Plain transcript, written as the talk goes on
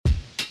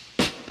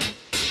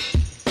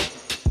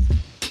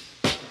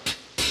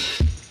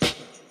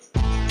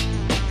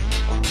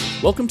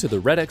Welcome to the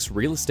RedX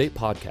Real Estate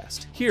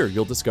Podcast. Here,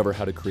 you'll discover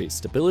how to create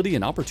stability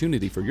and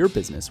opportunity for your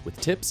business with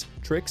tips,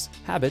 tricks,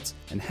 habits,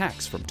 and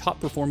hacks from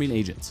top-performing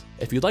agents.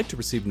 If you'd like to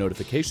receive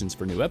notifications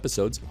for new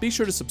episodes, be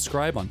sure to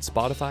subscribe on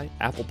Spotify,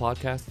 Apple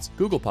Podcasts,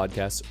 Google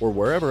Podcasts, or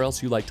wherever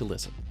else you like to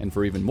listen. And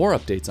for even more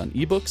updates on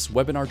ebooks,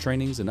 webinar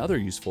trainings, and other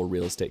useful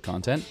real estate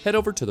content, head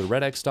over to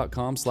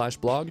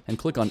theredx.com/blog and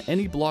click on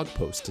any blog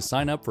post to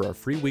sign up for our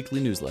free weekly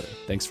newsletter.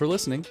 Thanks for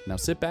listening. Now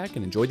sit back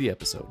and enjoy the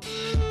episode.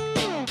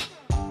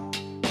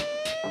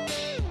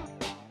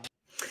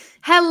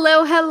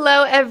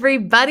 Hello,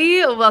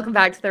 everybody. Welcome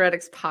back to the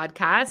RedX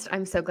podcast.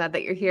 I'm so glad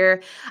that you're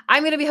here.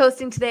 I'm going to be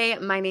hosting today.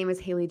 My name is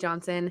Haley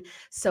Johnson.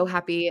 So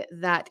happy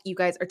that you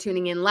guys are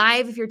tuning in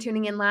live. If you're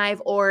tuning in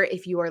live, or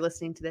if you are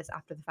listening to this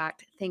after the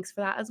fact, thanks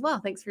for that as well.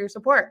 Thanks for your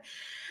support.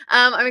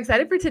 I'm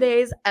excited for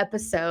today's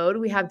episode.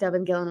 We have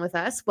Deven Gillen with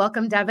us.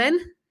 Welcome, Deven.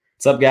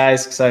 What's up,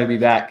 guys? Excited to be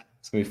back.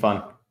 It's going to be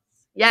fun.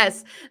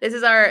 Yes, this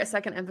is our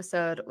second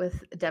episode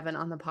with Deven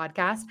on the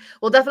podcast.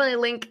 We'll definitely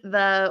link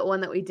the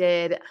one that we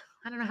did.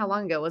 I don't know how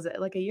long ago. Was it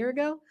like a year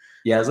ago?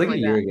 Yeah, it was like a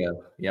year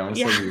ago. Yeah, I want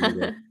to say a year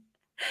ago.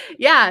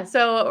 Yeah,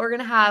 so we're going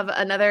to have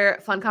another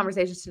fun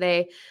conversation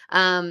today.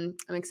 I'm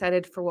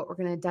excited for what we're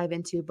going to dive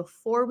into.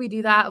 Before we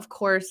do that, of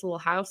course, a little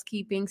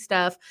housekeeping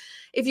stuff.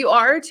 If you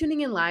are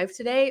tuning in live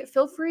today,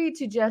 feel free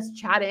to just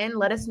chat in.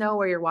 Let us know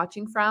where you're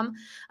watching from.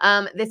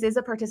 This is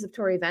a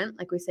participatory event,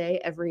 like we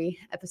say every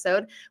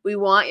episode. We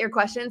want your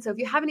questions. So if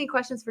you have any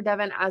questions for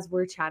Deven as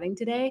we're chatting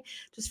today,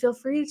 just feel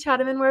free to chat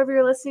them in wherever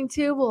you're listening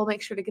to. We'll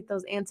make sure to get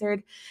those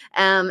answered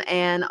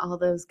and all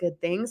those good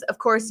things. Of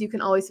course, you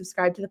can always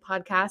subscribe to the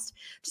podcast.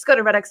 Just go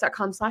to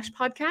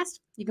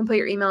redx.com/podcast. You can put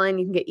your email in.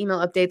 You can get email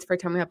updates for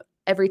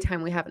every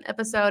time we have an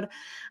episode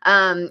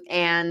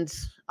and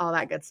all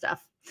that good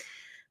stuff.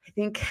 I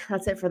think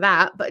that's it for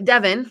that. But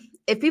Deven,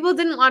 if people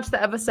didn't watch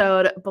the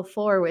episode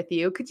before with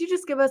you, could you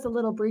just give us a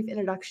little brief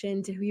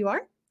introduction to who you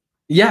are?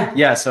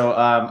 Yeah. So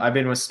I've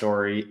been with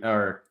Story,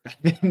 or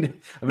I've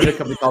been at a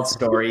company called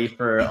Story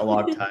for a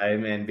long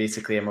time, and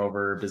basically I'm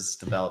over business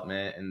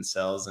development and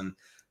sales, and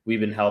we've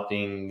been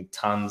helping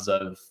tons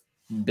of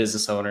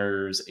business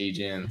owners,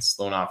 agents,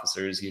 loan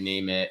officers, you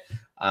name it,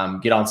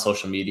 get on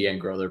social media and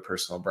grow their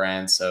personal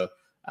brand. So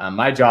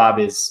my job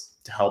is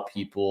to help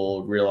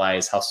people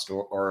realize how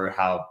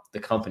the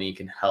company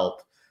can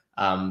help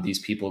these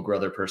people grow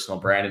their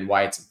personal brand and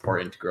why it's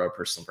important to grow a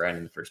personal brand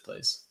in the first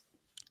place.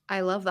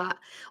 I love that.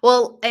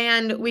 Well,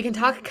 and we can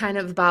talk kind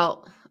of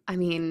about,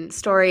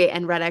 Story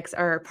and RedX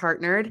are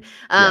partnered.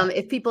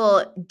 If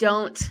people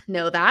don't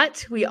know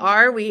that,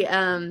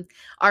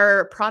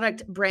 our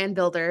product Brand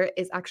Builder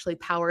is actually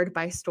powered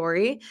by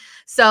Story.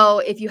 So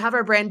if you have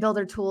our Brand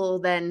Builder tool,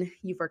 then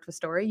you've worked with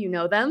Story, you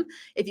know them.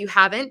 If you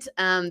haven't,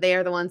 they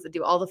are the ones that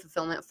do all the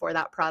fulfillment for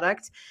that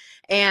product,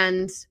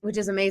 and which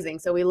is amazing.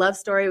 So we love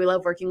Story. We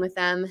love working with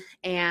them.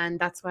 And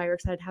that's why we're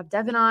excited to have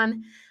Deven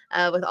on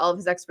with all of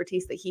his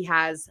expertise that he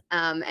has.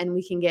 And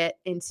we can get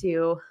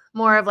into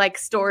more of like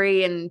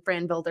Story and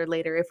Brand Builder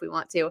later if we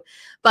want to.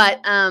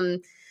 But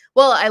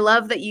well, I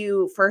love that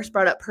you first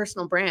brought up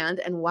personal brand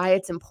and why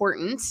it's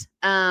important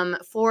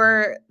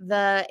for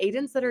the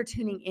agents that are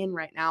tuning in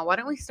right now. Why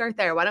don't we start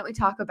there? Why don't we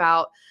talk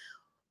about,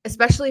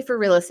 especially for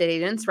real estate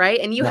agents, right?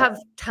 And you have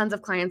tons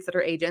of clients that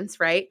are agents,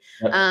 right?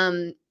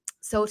 Yep.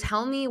 So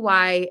tell me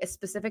why,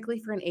 specifically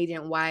for an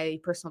agent, why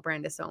personal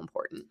brand is so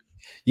important.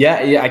 Yeah.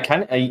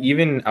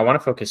 I want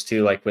to focus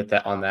too, like with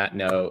that, on that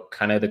note,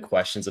 kind of the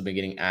questions I've been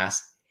getting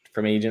asked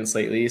from agents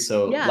lately.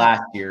 So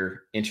last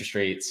year, interest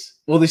rates,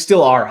 well, they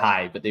still are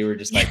high, but they were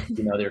just like,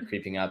 they're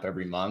creeping up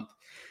every month.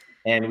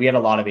 And we had a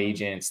lot of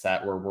agents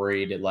that were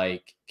worried,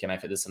 like, can I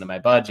fit this into my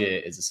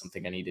budget? Is this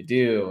something I need to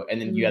do? And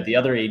then you had the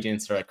other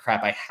agents that are like,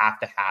 crap, I have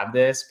to have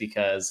this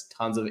because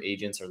tons of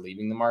agents are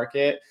leaving the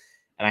market.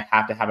 And I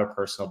have to have a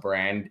personal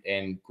brand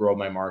and grow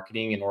my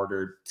marketing in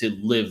order to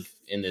live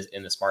in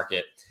this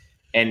market.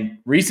 And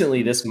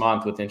recently this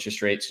month, with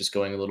interest rates just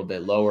going a little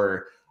bit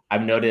lower,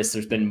 I've noticed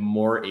there's been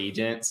more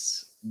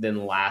agents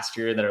than last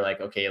year that are like,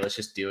 okay, let's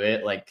just do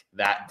it like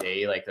that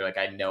day. Like they're like,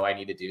 I know I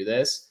need to do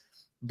this.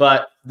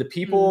 But the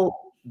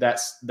people that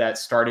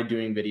started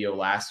doing video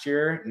last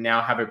year now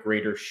have a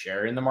greater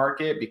share in the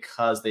market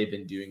because they've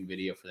been doing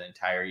video for the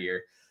entire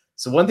year.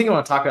 So one thing I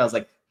want to talk about is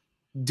like,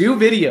 do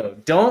video.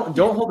 Don't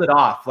hold it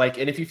off. Like,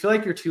 and if you feel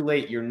like you're too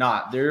late, you're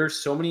not. There are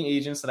so many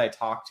agents that I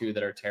talk to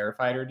that are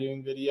terrified of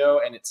doing video,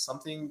 and it's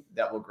something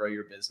that will grow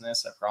your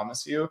business. I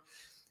promise you.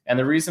 And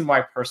the reason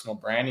why personal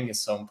branding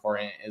is so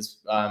important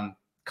is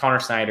Connor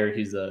Snyder,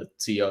 he's the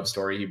CEO of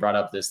Story. He brought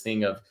up this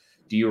thing of,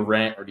 do you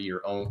rent or do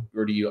you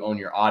own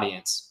your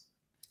audience?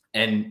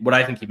 And what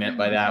I think he meant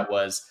by that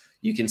was,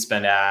 you can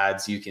spend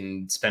ads, you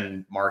can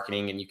spend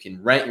marketing, and you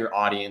can rent your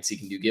audience. You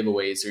can do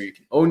giveaways, or you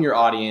can own your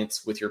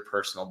audience with your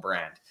personal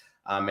brand.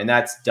 And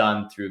that's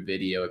done through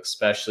video,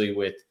 especially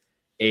with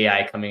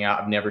AI coming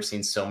out. I've never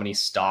seen so many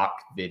stock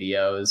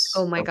videos.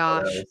 Oh my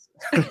gosh.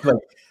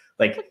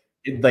 like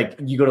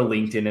you go to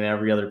LinkedIn and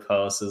every other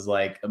post is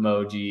like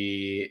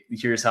emoji.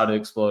 Here's how to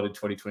explode in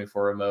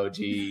 2024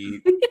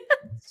 emoji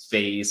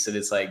space. And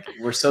it's like,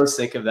 we're so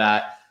sick of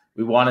that.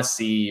 we want to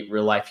see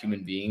real life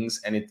human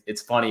beings. And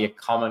it's funny, a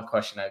common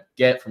question I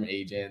get from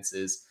agents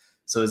is,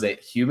 so is it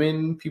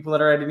human people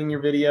that are editing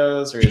your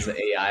videos, or is it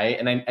AI?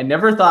 And I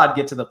never thought I'd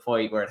get to the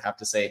point where I'd have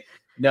to say,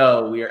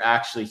 no, we are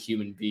actually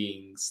human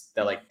beings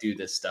that like do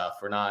this stuff.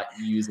 We're not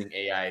using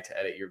AI to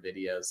edit your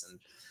videos.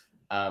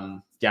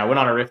 And I went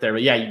on a riff there,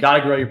 but yeah, you got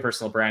to grow your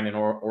personal brand in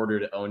order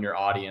to own your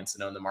audience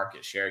and own the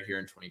market share here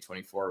in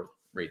 2024 with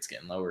rates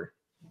getting lower.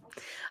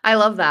 I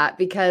love that,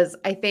 because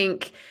I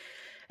think,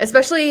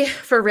 especially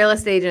for real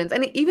estate agents,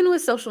 and even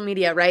with social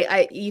media,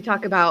 right? You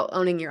talk about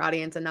owning your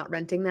audience and not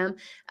renting them,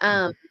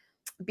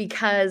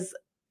 because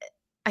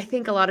I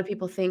think a lot of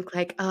people think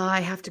like, oh, I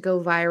have to go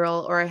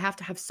viral, or I have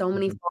to have so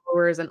many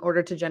followers in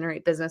order to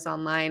generate business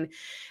online.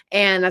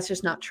 And that's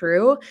just not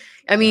true.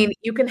 I mean,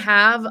 you can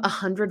have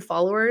 100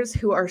 followers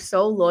who are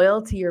so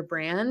loyal to your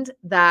brand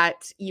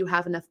that you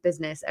have enough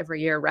business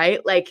every year,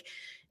 right? Like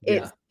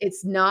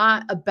it's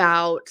not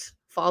about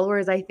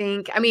followers, I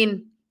think. I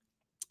mean,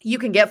 you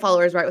can get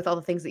followers, right, with all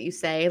the things that you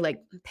say,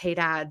 like paid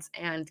ads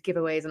and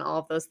giveaways and all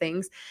of those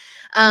things,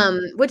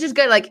 which is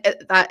good. Like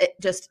that, it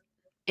just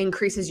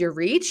increases your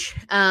reach,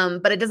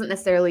 but it doesn't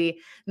necessarily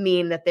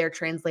mean that they're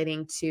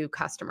translating to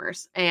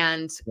customers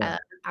and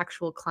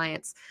actual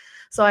clients.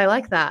 So I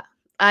like that.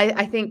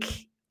 I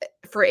think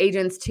for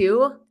agents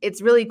too,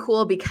 it's really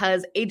cool,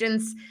 because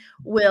agents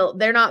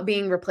they're not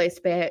being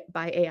replaced by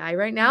AI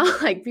right now.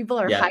 Like people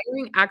are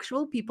hiring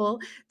actual people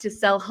to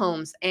sell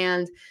homes.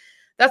 And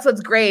that's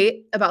what's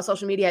great about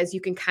social media, is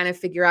you can kind of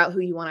figure out who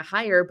you want to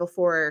hire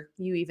before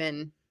you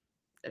even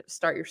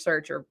start your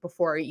search or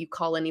before you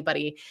call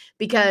anybody,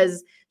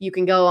 because you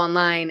can go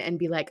online and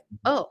be like,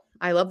 oh,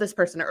 I love this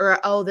person, or,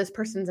 oh, this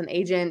person's an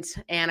agent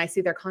and I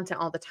see their content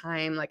all the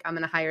time. Like I'm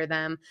going to hire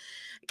them.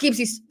 It keeps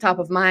you top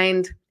of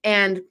mind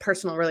and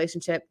personal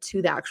relationship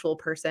to the actual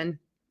person,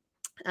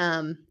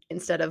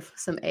 instead of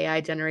some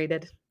AI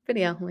generated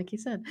video, like you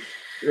said.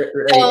 Right.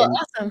 Oh,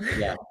 awesome.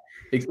 Yeah.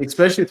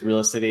 Especially with real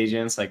estate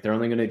agents, like they're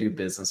only going to do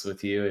business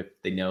with you if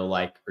they know,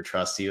 like, or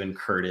trust you. And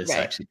Curtis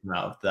actually came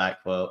out with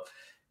that quote.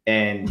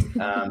 And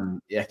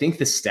I think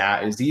the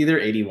stat is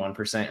either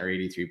 81% or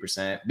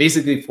 83%.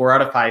 Basically, 4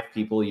 out of 5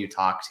 people you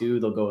talk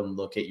to, they'll go and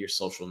look at your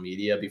social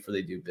media before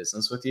they do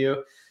business with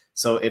you.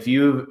 So if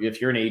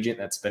you're an agent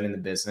that's been in the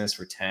business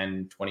for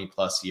 10, 20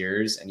 plus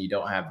years and you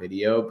don't have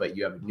video, but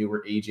you have a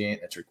newer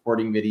agent that's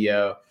recording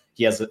video,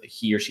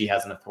 he or she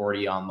has an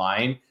authority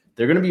online,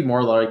 they're going to be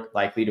more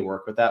likely to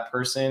work with that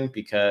person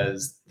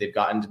because they've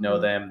gotten to know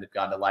them, they've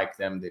gotten to like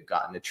them, they've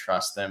gotten to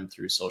trust them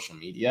through social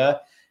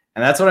media.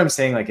 And that's what I'm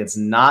saying. Like, it's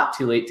not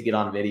too late to get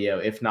on video.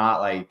 If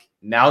not, like,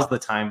 now's the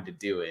time to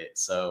do it.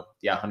 So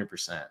yeah,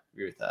 100%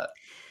 agree with that.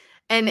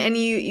 And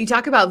you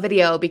talk about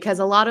video, because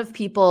a lot of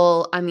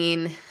people, I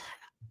mean,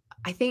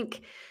 I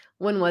think,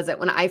 when was it?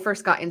 When I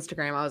first got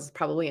Instagram, I was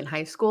probably in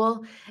high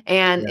school,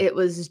 and it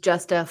was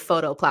just a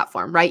photo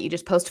platform, right? You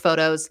just post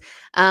photos.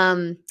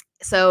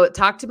 So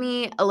talk to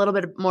me a little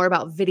bit more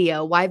about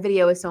video, why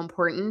video is so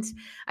important.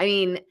 I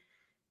mean,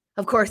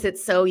 of course,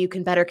 it's so you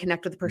can better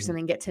connect with the person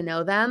and get to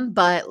know them,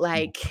 but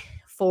like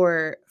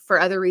for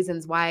other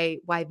reasons, why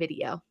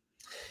video?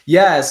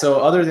 Yeah. So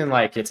other than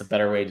like, it's a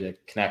better way to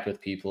connect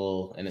with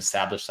people and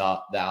establish the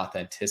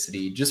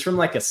authenticity, just from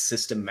like a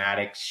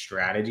systematic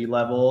strategy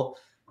level,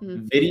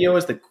 video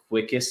is the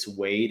quickest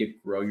way to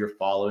grow your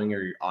following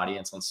or your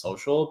audience on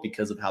social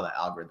because of how the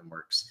algorithm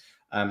works.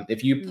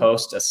 If you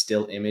post a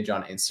still image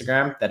on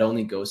Instagram, that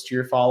only goes to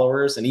your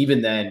followers. And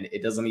even then,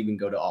 it doesn't even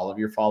go to all of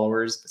your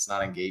followers if it's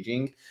not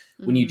engaging.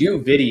 When you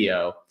do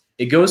video,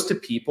 it goes to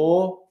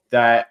people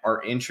that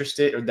are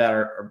interested, or that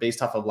are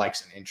based off of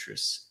likes and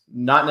interests,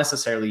 not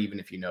necessarily even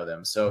if you know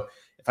them. So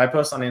if I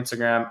post on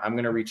Instagram, I'm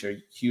going to reach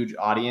a huge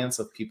audience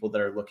of people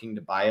that are looking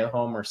to buy a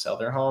home or sell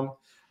their home.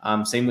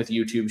 Same with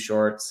YouTube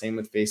Shorts, same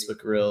with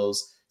Facebook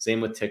Reels,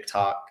 same with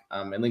TikTok,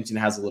 and LinkedIn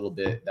has a little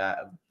bit that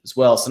as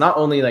well. So not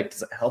only like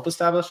does it help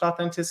establish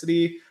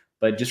authenticity,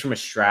 but just from a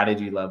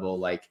strategy level,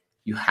 like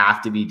you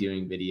have to be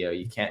doing video.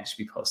 You can't just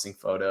be posting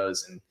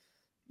photos, and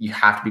you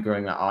have to be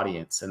growing that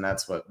audience. And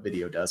that's what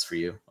video does for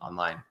you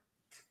online.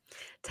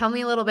 Tell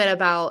me a little bit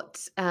about,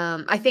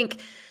 I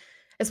think,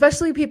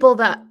 especially people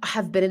that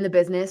have been in the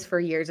business for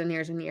years and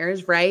years and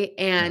years, right?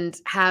 And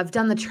have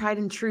done the tried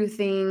and true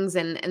things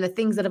and the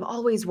things that have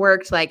always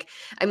worked. Like,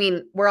 I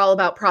mean, we're all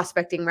about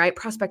prospecting, right?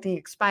 Prospecting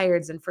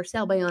expireds and for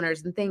sale by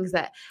owners and things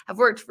that have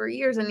worked for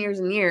years and years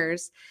and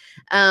years.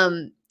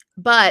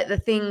 But the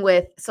thing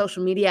with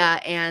social media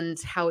and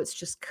how it's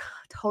just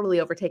totally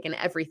overtaken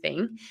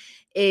everything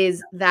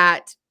is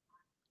that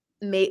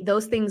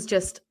those things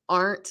just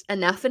aren't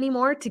enough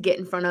anymore to get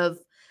in front of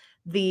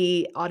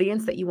the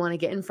audience that you want to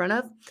get in front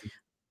of.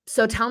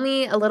 So tell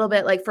me a little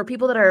bit, like, for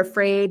people that are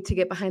afraid to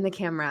get behind the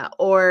camera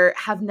or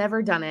have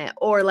never done it,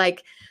 or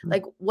like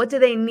what do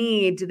they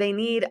need? Do they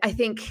need, I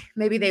think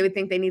maybe they would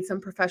think they need some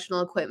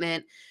professional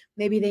equipment.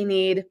 Maybe they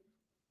need,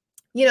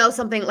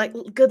 something like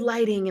good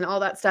lighting and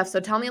all that stuff. So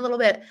tell me a little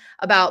bit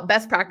about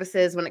best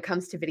practices when it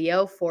comes to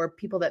video for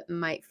people that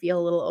might feel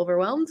a little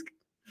overwhelmed.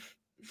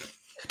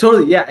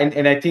 Totally. Yeah.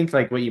 And I think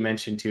like what you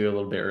mentioned too a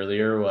little bit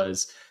earlier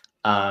was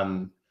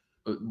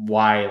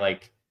why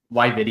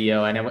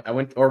video? And I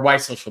went, or why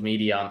social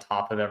media on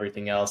top of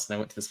everything else? And I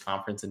went to this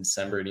conference in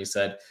December, and he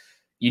said,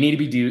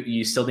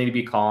 you still need to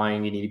be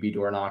calling, you need to be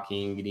door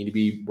knocking, you need to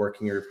be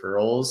working your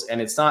referrals.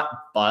 And it's not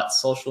but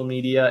social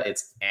media,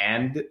 it's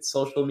and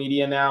social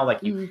media now.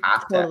 Like you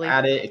have to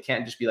add it. It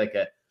can't just be like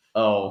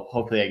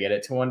hopefully I get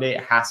it to one day.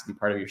 It has to be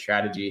part of your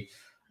strategy.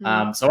 So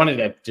I wanted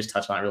to just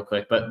touch on it real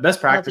quick, but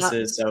best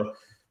practices. So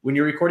when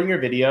you're recording your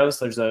videos,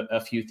 there's a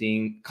few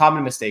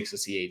common mistakes I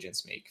see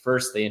agents make.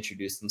 First, they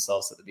introduce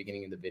themselves at the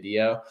beginning of the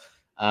video.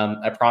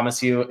 I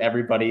promise you,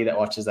 everybody that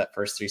watches that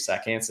first 3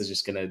 seconds is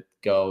just going to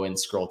go and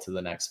scroll to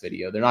the next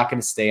video. They're not going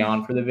to stay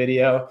on for the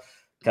video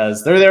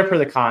because they're there for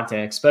the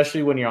content,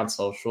 especially when you're on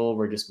social.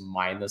 We're just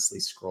mindlessly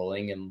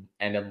scrolling.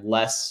 And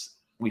unless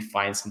we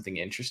find something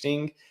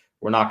interesting,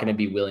 we're not going to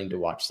be willing to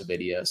watch the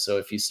video. So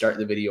if you start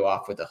the video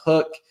off with a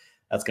hook,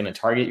 that's going to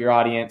target your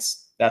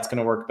audience. That's going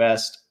to work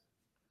best.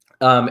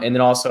 And then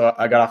also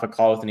I got off a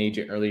call with an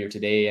agent earlier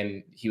today,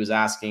 and he was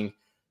asking,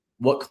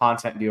 what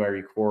content do I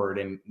record?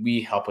 And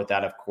we help with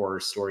that, of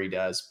course, Story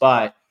does.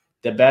 But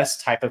the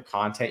best type of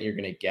content you're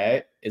going to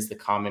get is the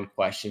common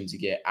questions you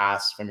get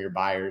asked from your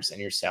buyers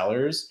and your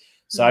sellers.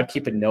 So I'd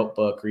keep a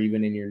notebook, or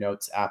even in your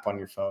notes app on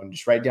your phone,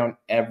 just write down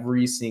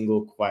every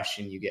single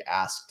question you get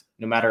asked,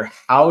 no matter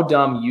how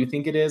dumb you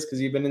think it is, because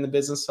you've been in the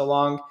business so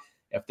long.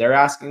 If they're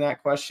asking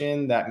that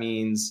question, that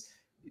means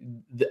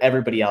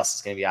everybody else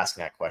is going to be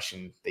asking that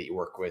question that you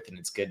work with. And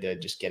it's good to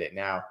just get it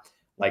now.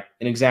 Like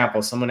an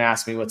example, someone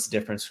asked me what's the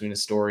difference between a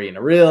story and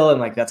a reel. And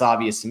like, that's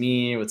obvious to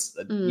me.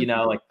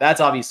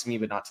 That's obvious to me,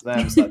 but not to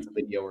them. So that's a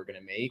video we're going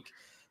to make.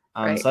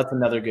 Right. So that's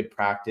another good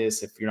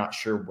practice. If you're not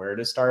sure where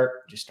to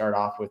start, just start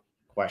off with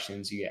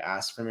questions you get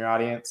asked from your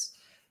audience.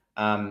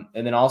 And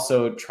then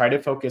also try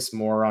to focus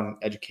more on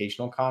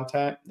educational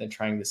content than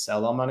trying to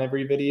sell them on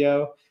every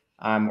video.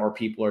 Or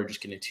people are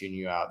just going to tune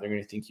you out. They're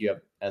going to think you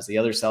have as the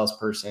other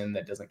salesperson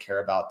that doesn't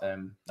care about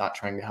them, not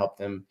trying to help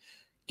them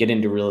get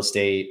into real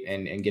estate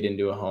and get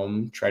into a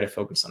home. Try to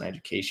focus on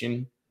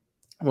education.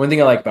 One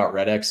thing I like about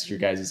RedX is your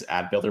guys'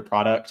 ad builder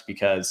product,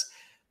 because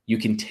you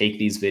can take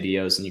these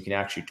videos and you can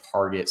actually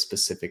target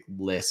specific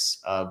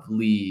lists of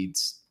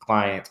leads,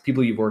 clients,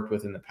 people you've worked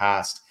with in the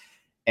past.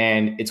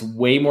 And it's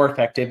way more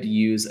effective to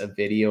use a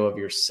video of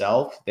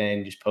yourself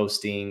than just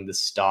posting the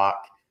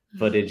stock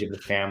footage of the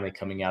family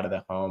coming out of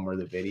the home or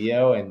the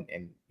video.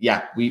 And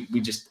yeah, we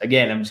just,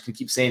 again, I'm just gonna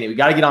keep saying it. We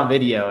got to get on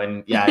video.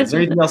 And yeah, is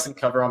there anything else to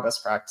cover on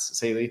best practices,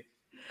 Haley?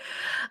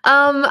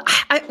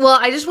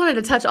 I just wanted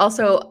to touch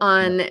also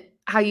on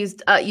how you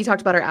talked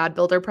about our ad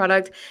builder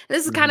product. And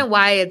this is kind of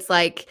why it's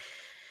like,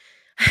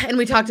 and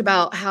we talked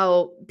about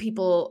how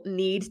people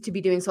need to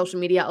be doing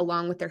social media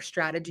along with their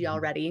strategy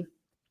already.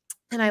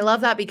 And I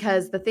love that,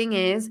 because the thing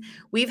is,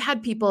 we've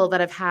had people that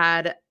have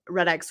had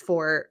RedX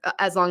for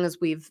as long as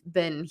we've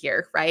been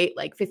here, right?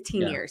 Like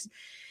 15 years.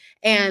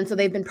 And so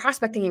they've been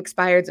prospecting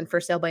expireds and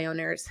for sale by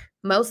owners,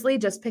 mostly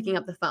just picking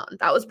up the phone.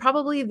 That was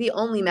probably the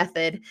only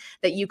method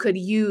that you could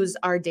use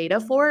our data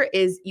for,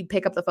 is you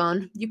pick up the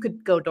phone. You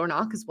could go door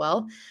knock as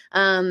well.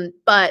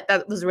 But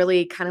that was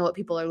really kind of what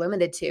people are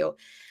limited to,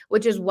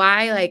 which is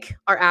why like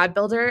our ad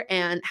builder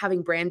and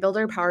having brand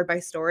builder powered by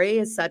Story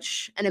is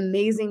such an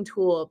amazing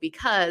tool.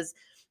 Because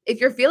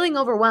if you're feeling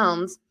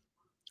overwhelmed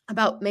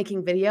about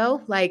making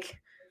video,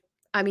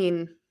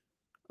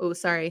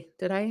 sorry,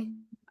 did I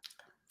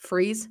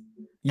freeze?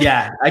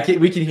 Yeah,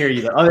 we can hear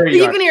you though. Oh, there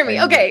you can hear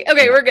me. Okay,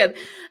 we're good.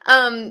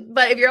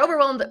 But if you're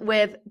overwhelmed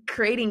with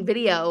creating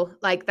video,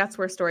 like that's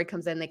where Story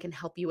comes in. They can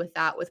help you with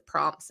that, with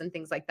prompts and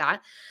things like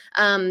that.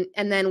 And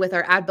then with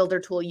our ad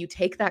builder tool, you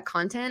take that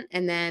content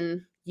and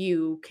then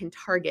you can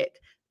target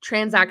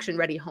transaction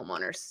ready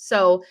homeowners.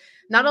 So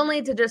not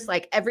only to just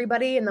like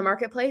everybody in the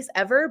marketplace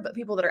ever, but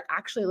people that are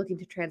actually looking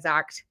to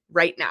transact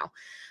right now,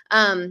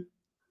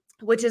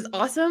 which is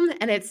awesome.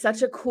 And it's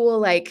such a cool,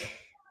 like,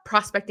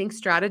 prospecting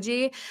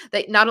strategy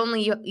that not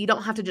only you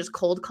don't have to just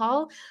cold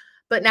call,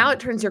 but now it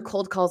turns your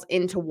cold calls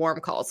into warm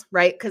calls,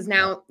 right? Because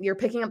now you're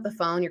picking up the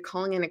phone, you're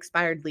calling an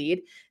expired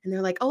lead, and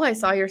they're like, oh, I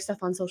saw your stuff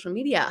on social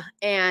media.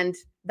 And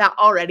that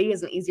already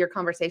is an easier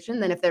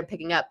conversation than if they're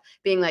picking up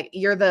being like,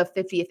 you're the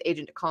 50th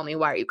agent to call me.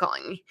 Why are you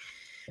calling me?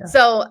 Yeah.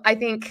 So I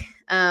think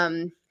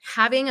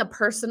having a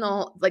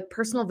personal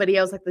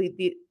videos, like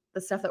the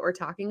stuff that we're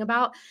talking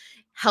about,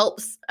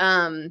 helps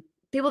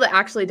people that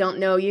actually don't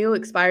know you,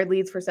 expired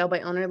leads, for sale by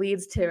owner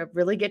leads, to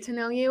really get to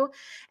know you.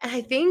 And I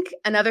think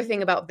another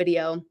thing about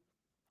video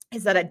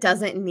is that it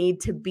doesn't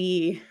need to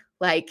be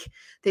like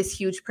this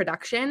huge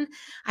production.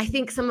 I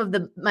think some of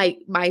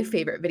my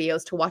favorite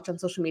videos to watch on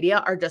social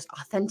media are just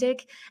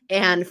authentic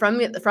and from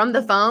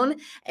the phone.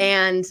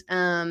 And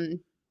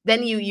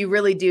then you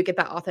really do get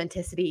that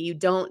authenticity. You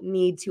don't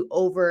need to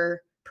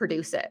over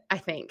produce it, I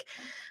think.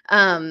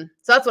 So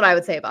that's what I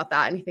would say about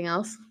that. Anything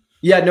else?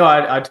 Yeah, no,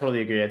 I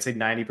totally agree. I'd say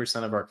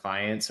 90% of our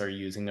clients are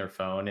using their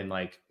phone, and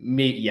like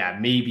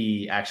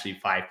maybe actually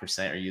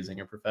 5% are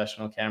using a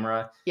professional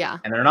camera. Yeah.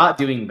 And they're not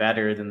doing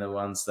better than the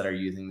ones that are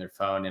using their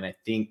phone. And I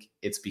think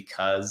it's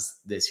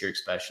because this year,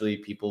 especially,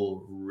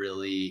 people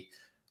really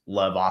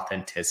love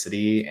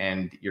authenticity,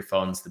 and your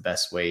phone's the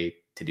best way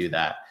to do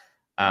that.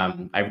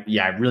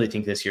 I really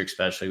think this year,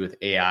 especially with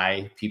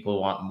AI, people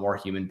want more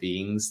human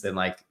beings than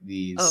like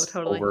these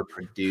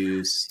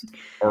overproduced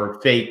or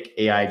fake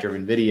AI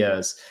driven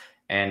videos.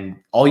 And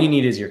all you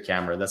need is your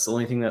camera. That's the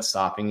only thing that's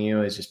stopping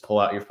you, is just pull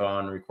out your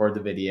phone, record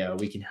the video.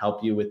 We can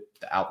help you with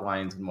the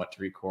outlines and what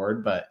to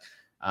record, but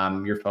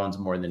your phone's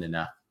more than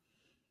enough.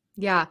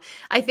 Yeah.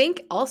 I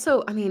think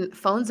also, I mean,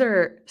 phones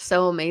are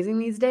so amazing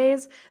these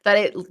days that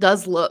it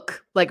does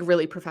look like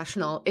really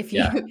professional if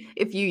you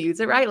if you use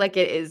it right. Like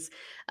it is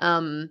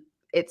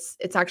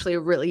it's actually a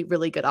really,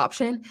 really good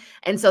option.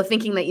 And so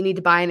thinking that you need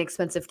to buy an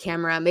expensive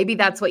camera, maybe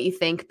that's what you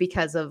think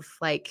because of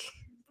like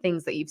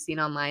things that you've seen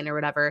online or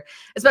whatever,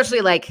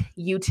 especially like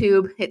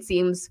YouTube, it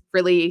seems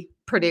really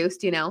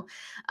produced, you know.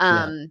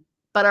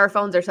 But our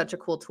phones are such a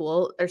cool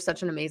tool. They're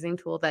such an amazing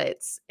tool that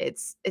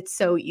it's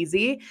so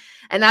easy.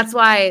 And that's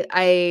why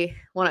I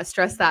want to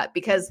stress that,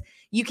 because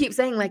you keep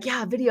saying like,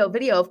 yeah, video,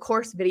 of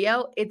course,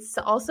 video. It's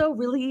also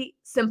really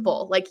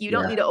simple. Like you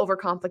don't need to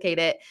overcomplicate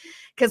it,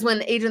 because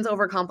when agents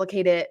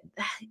overcomplicate it,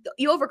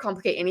 you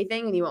overcomplicate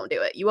anything and you won't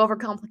do it. You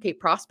overcomplicate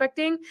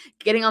prospecting,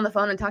 getting on the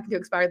phone and talking to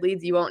expired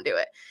leads, you won't do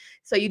it.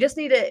 So you just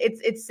need to,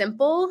 it's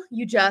simple.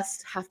 You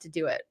just have to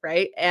do it,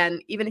 right?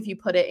 And even if you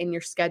put it in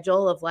your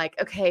schedule of like,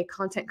 okay,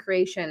 content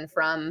creation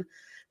from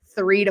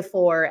 3 to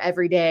 4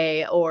 every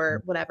day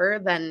or whatever,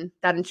 then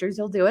that ensures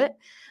you'll do it.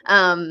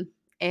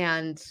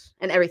 And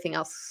everything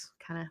else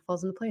kind of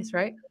falls into place,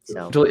 right?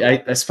 So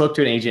I spoke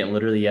to an agent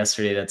literally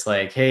yesterday that's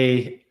like,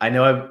 hey, I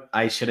know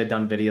I should have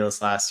done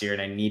videos last year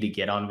and I need to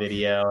get on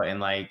video. And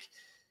like,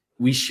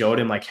 we showed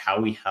him like how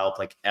we help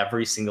like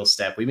every single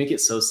step. We make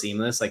it so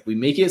seamless. Like we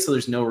make it so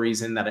there's no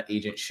reason that an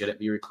agent shouldn't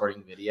be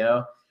recording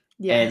video.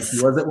 Yes. And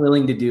he wasn't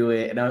willing to do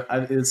it. And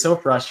it was so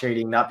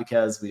frustrating, not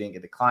because we didn't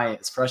get the client.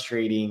 It's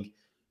frustrating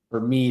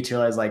for me to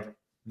realize like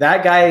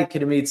that guy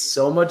could have made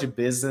so much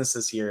business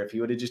this year if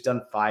he would have just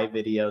done 5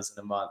 videos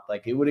in a month.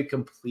 Like it would have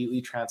completely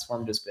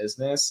transformed his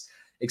business.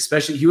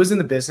 Especially he was in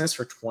the business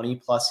for 20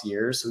 plus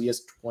years. So he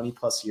has 20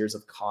 plus years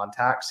of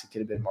contacts he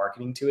could have been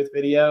marketing to with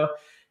video.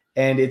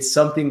 And it's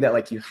something that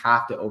like you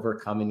have to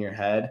overcome in your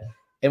head.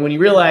 And when you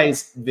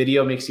realize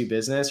video makes you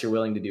business, you're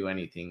willing to do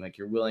anything. Like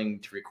you're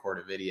willing to record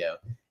a video.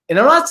 And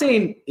I'm not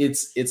saying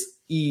it's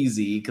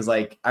easy, because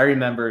like I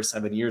remember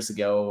 7 years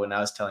ago when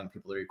I was telling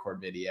people to record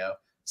video,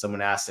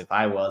 someone asked if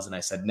I was, and I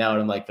said no.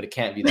 And I'm like, but it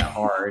can't be that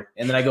hard.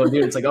 And then I go,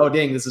 dude, it's like, oh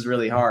dang, this is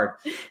really hard.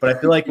 But I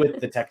feel like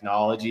with the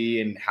technology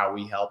and how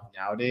we help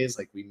nowadays,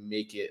 like we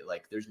make it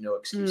like there's no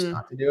excuse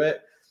not to do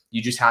it. You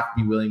just have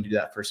to be willing to do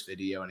that first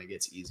video, and it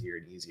gets easier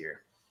and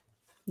easier.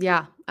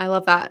 Yeah, I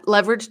love that.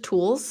 Leverage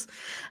tools.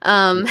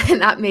 And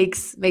that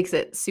makes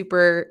it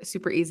super,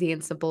 super easy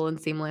and simple and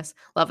seamless.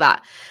 Love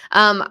that.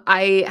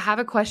 I have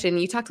a question.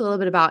 You talked a little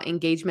bit about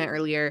engagement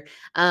earlier.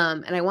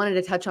 And I wanted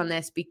to touch on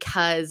this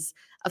because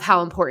of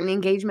how important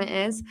engagement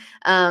is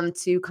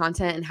to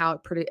content and how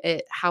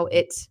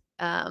it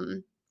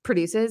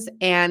produces.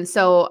 And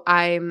so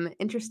I'm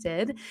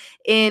interested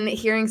in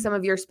hearing some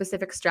of your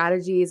specific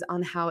strategies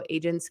on how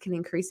agents can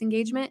increase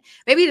engagement.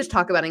 Maybe just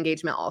talk about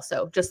engagement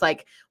also, just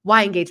like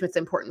why engagement's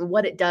important,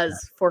 what it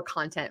does for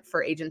content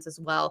for agents as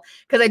well.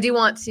 Because I do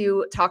want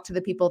to talk to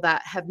the people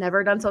that have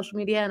never done social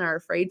media and are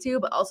afraid to,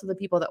 but also the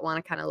people that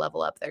want to kind of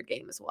level up their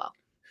game as well.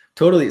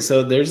 Totally.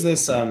 So there's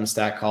this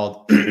stat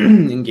called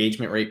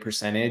engagement rate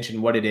percentage.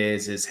 And what it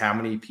is how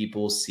many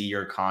people see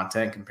your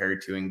content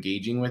compared to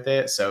engaging with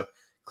it. So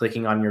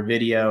clicking on your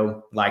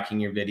video, liking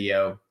your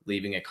video,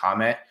 leaving a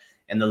comment.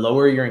 And the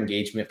lower your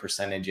engagement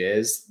percentage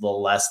is, the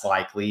less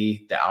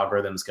likely the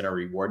algorithm is going to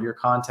reward your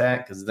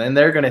content, because then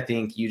they're going to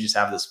think you just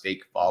have this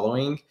fake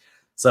following.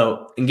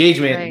 So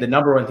engagement, the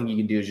number one thing you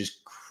can do is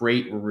just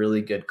create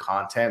really good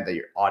content that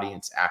your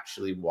audience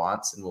actually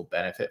wants and will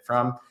benefit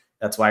from.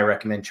 That's why I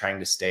recommend trying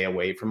to stay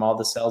away from all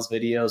the sales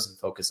videos and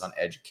focus on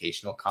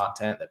educational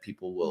content that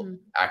people will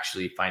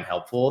actually find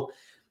helpful.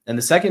 And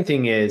the second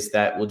thing is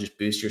that will just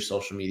boost your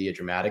social media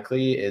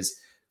dramatically is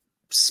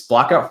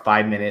block out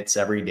 5 minutes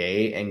every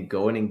day and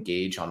go and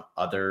engage on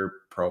other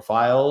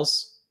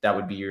profiles. That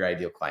would be your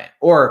ideal client.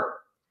 Or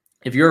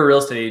if you're a real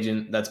estate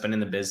agent that's been in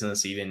the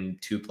business even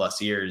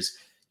 2+ years,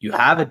 you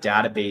have a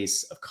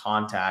database of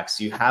contacts.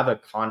 You have a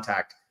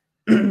contact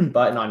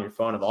button on your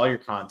phone of all your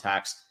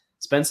contacts.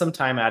 Spend some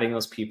time adding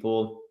those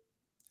people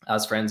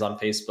as friends on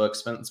Facebook.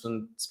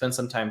 Spend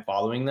some time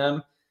following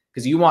them,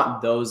 because you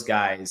want those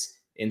guys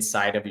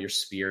inside of your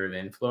sphere of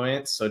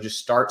influence. So just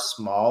start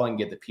small and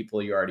get the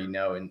people you already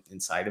know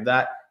inside of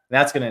that. And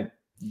that's going to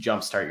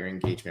jumpstart your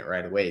engagement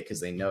right away,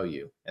 because they know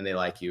you and they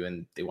like you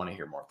and they want to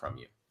hear more from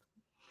you.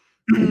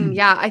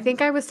 Yeah, I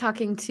think I was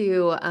talking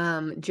to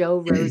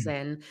Joe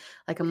Rosen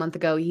like a month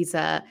ago. He's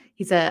an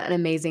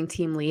amazing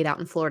team lead out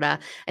in Florida,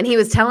 and he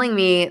was telling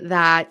me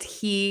that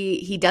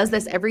he does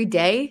this every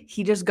day.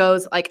 He just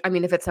goes like, I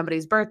mean, if it's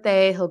somebody's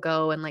birthday, he'll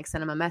go and like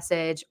send them a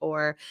message,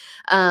 or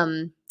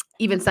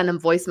even send them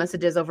voice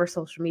messages over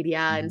social media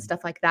and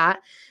stuff like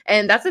that.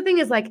 And that's the thing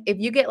is like, if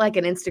you get like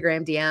an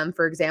Instagram DM,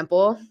 for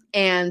example,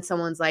 and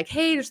someone's like,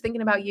 hey, just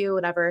thinking about you,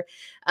 whatever.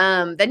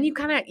 Then you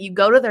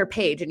go to their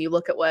page and you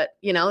look at what,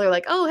 they're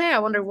like, oh, hey, I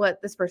wonder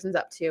what this person's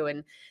up to.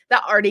 And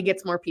that already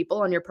gets more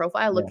people on your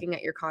profile looking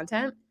at your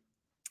content.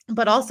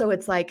 But also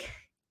it's like,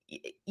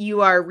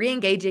 you are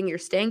re-engaging, you're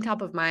staying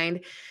top of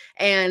mind.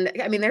 And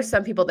I mean, there's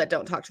some people that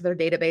don't talk to their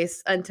database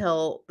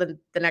until the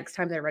next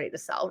time they're ready to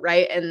sell,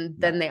 right? And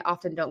then they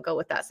often don't go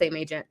with that same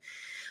agent.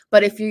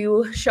 But if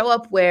you show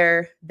up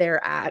where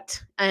they're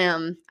at,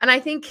 and I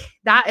think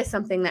that is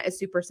something that is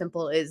super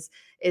simple, is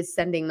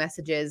sending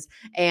messages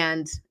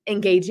and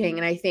engaging.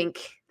 And I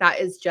think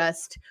that is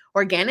just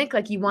organic.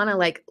 Like you want to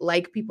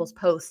like people's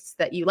posts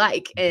that you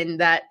like, and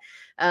that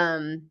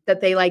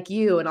they like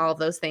you and all of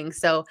those things.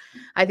 So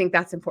I think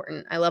that's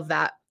important. I love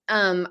that.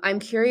 I'm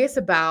curious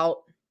about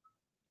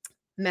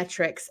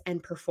metrics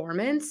and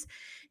performance.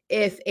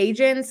 If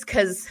agents,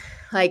 because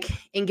like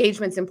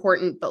engagement's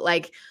important, but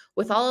like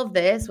with all of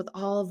this, with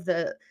all of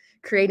the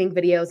creating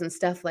videos and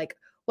stuff, like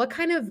what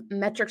kind of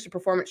metrics or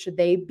performance should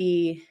they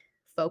be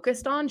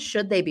focused on?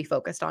 Should they be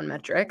focused on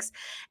metrics?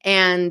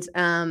 And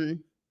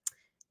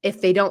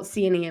if they don't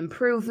see any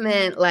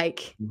improvement,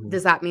 like,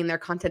 does that mean their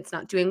content's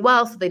not doing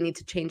well, so they need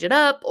to change it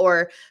up?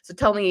 Or so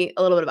tell me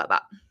a little bit about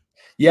that.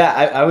 Yeah,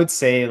 I would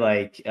say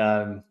like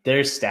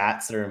there's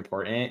stats that are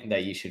important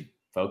that you should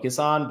focus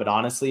on, but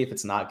honestly, if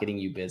it's not getting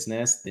you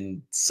business,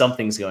 then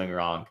something's going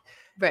wrong.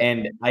 Right.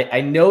 And I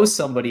know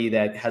somebody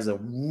that has a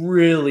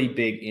really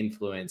big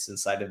influence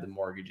inside of the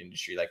mortgage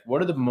industry. Like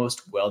one of the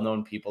most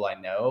well-known people I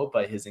know,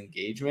 but his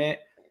engagement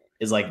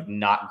is like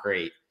not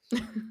great.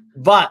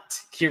 But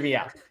hear me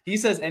out. He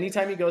says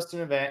anytime he goes to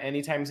an event,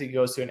 anytime he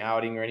goes to an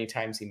outing, or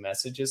anytime he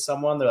messages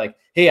someone, they're like,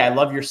 hey, I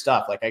love your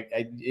stuff. Like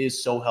it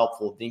is so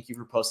helpful. Thank you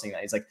for posting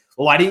that. He's like,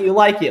 well, why didn't you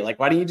like it? Like,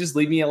 why didn't you just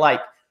leave me a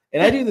like?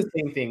 And I do the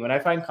same thing. When I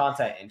find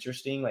content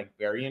interesting, like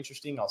very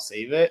interesting, I'll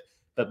save it.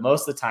 But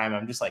most of the time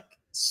I'm just like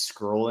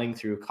scrolling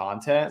through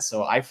content.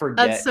 So I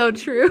forget. That's so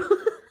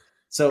true.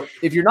 So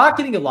if you're not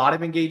getting a lot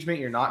of engagement,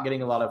 you're not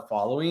getting a lot of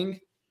following,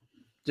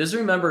 just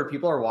remember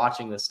people are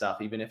watching this stuff,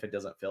 even if it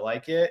doesn't feel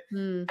like it.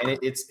 And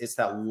it's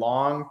that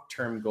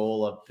long-term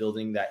goal of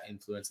building that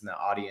influence in the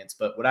audience.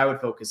 But what I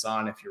would focus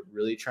on, if you're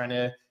really trying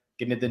to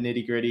get into the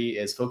nitty-gritty,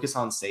 is focus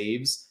on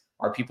saves.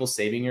 Are people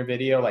saving your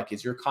video? Like,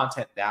 is your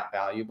content that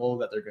valuable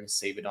that they're going to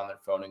save it on their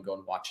phone and go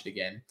and watch it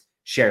again?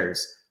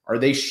 Shares. Are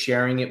they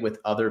sharing it with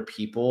other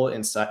people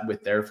inside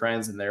with their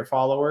friends and their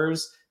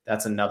followers?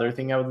 That's another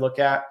thing I would look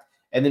at.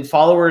 And then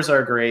followers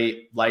are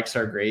great, likes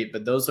are great,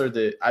 but those are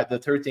the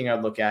third thing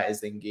I'd look at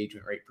is the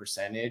engagement rate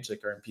percentage.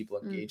 Like, are people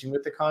engaging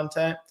with the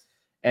content?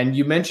 And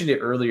you mentioned it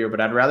earlier, but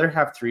I'd rather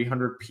have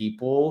 300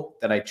 people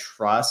that I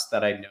trust,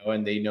 that I know,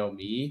 and they know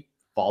me,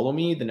 follow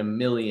me, than 1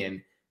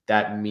 million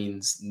that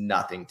means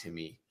nothing to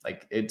me.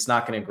 Like, it's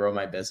not going to grow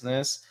my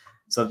business.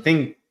 So the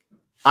thing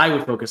I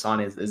would focus on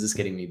is this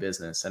getting me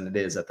business? And it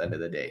is at the end of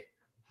the day.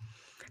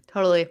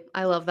 Totally.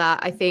 I love that.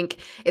 I think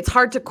it's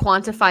hard to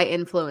quantify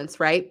influence,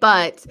 right?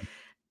 But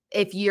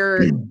if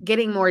you're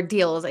getting more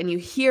deals and you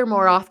hear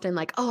more often,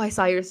 like, oh, I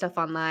saw your stuff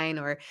online,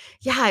 or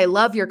yeah, I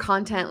love your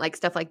content, like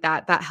stuff like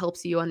that, that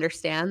helps you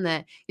understand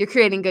that you're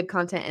creating good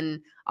content.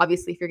 And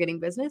obviously if you're getting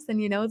business, then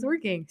you know it's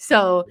working.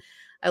 So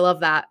I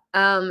love that.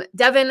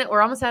 Deven,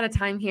 we're almost out of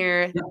time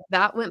here. Yeah.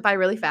 That went by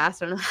really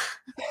fast. I don't know.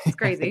 It's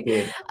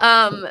crazy.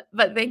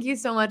 But thank you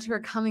so much for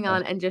coming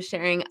on and just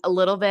sharing a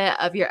little bit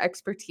of your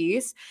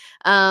expertise.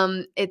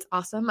 It's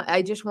awesome.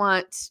 I just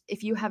want,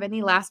 if you have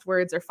any last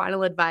words or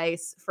final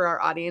advice for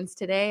our audience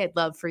today, I'd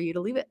love for you to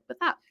leave it with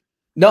that.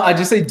 No, I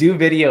just say do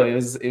video. It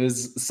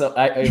was so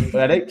I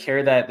didn't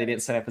care that they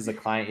didn't sign up as a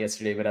client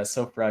yesterday, but I was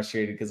so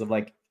frustrated because I'm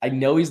like, I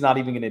know he's not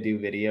even going to do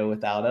video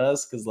without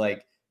us, because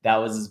like that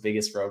was his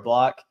biggest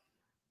roadblock.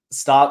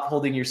 Stop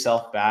holding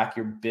yourself back.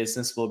 Your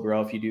business will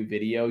grow if you do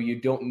video. You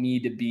don't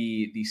need to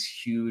be these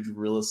huge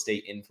real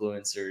estate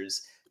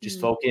influencers. Just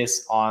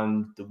focus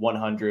on the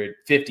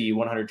 150,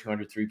 100,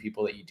 200, 3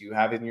 people that you do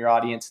have in your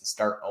audience and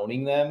start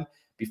owning them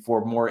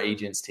before more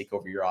agents take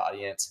over your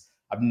audience.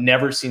 I've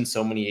never seen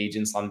so many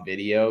agents on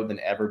video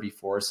than ever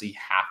before, so you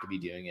have to be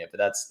doing it. But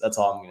that's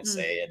all I'm going to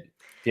say. And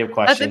if you have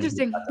questions, that's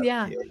interesting.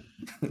 Yeah.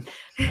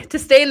 To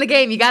stay in the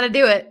game, you got to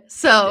do it.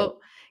 So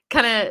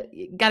kind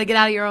of got to get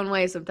out of your own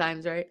way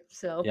sometimes, right?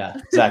 So yeah,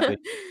 exactly.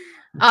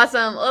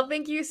 Awesome. Well,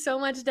 thank you so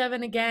much,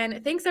 Deven,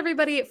 again. Thanks,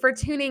 everybody, for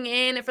tuning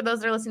in. For those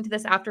that are listening to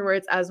this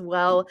afterwards as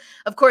well.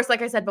 Of course,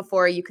 like I said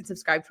before, you can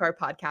subscribe to our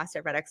podcast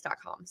at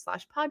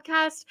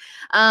redx.com/podcast.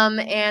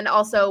 And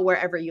also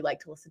wherever you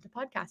like to listen to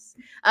podcasts.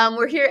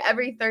 We're here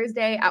every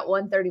Thursday at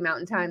 1:30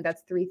 Mountain Time.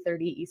 That's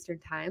 3:30 Eastern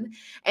Time.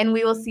 And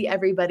we will see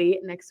everybody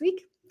next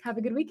week. Have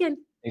a good weekend.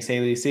 Thanks,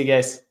 Haley. See you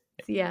guys.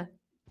 See ya.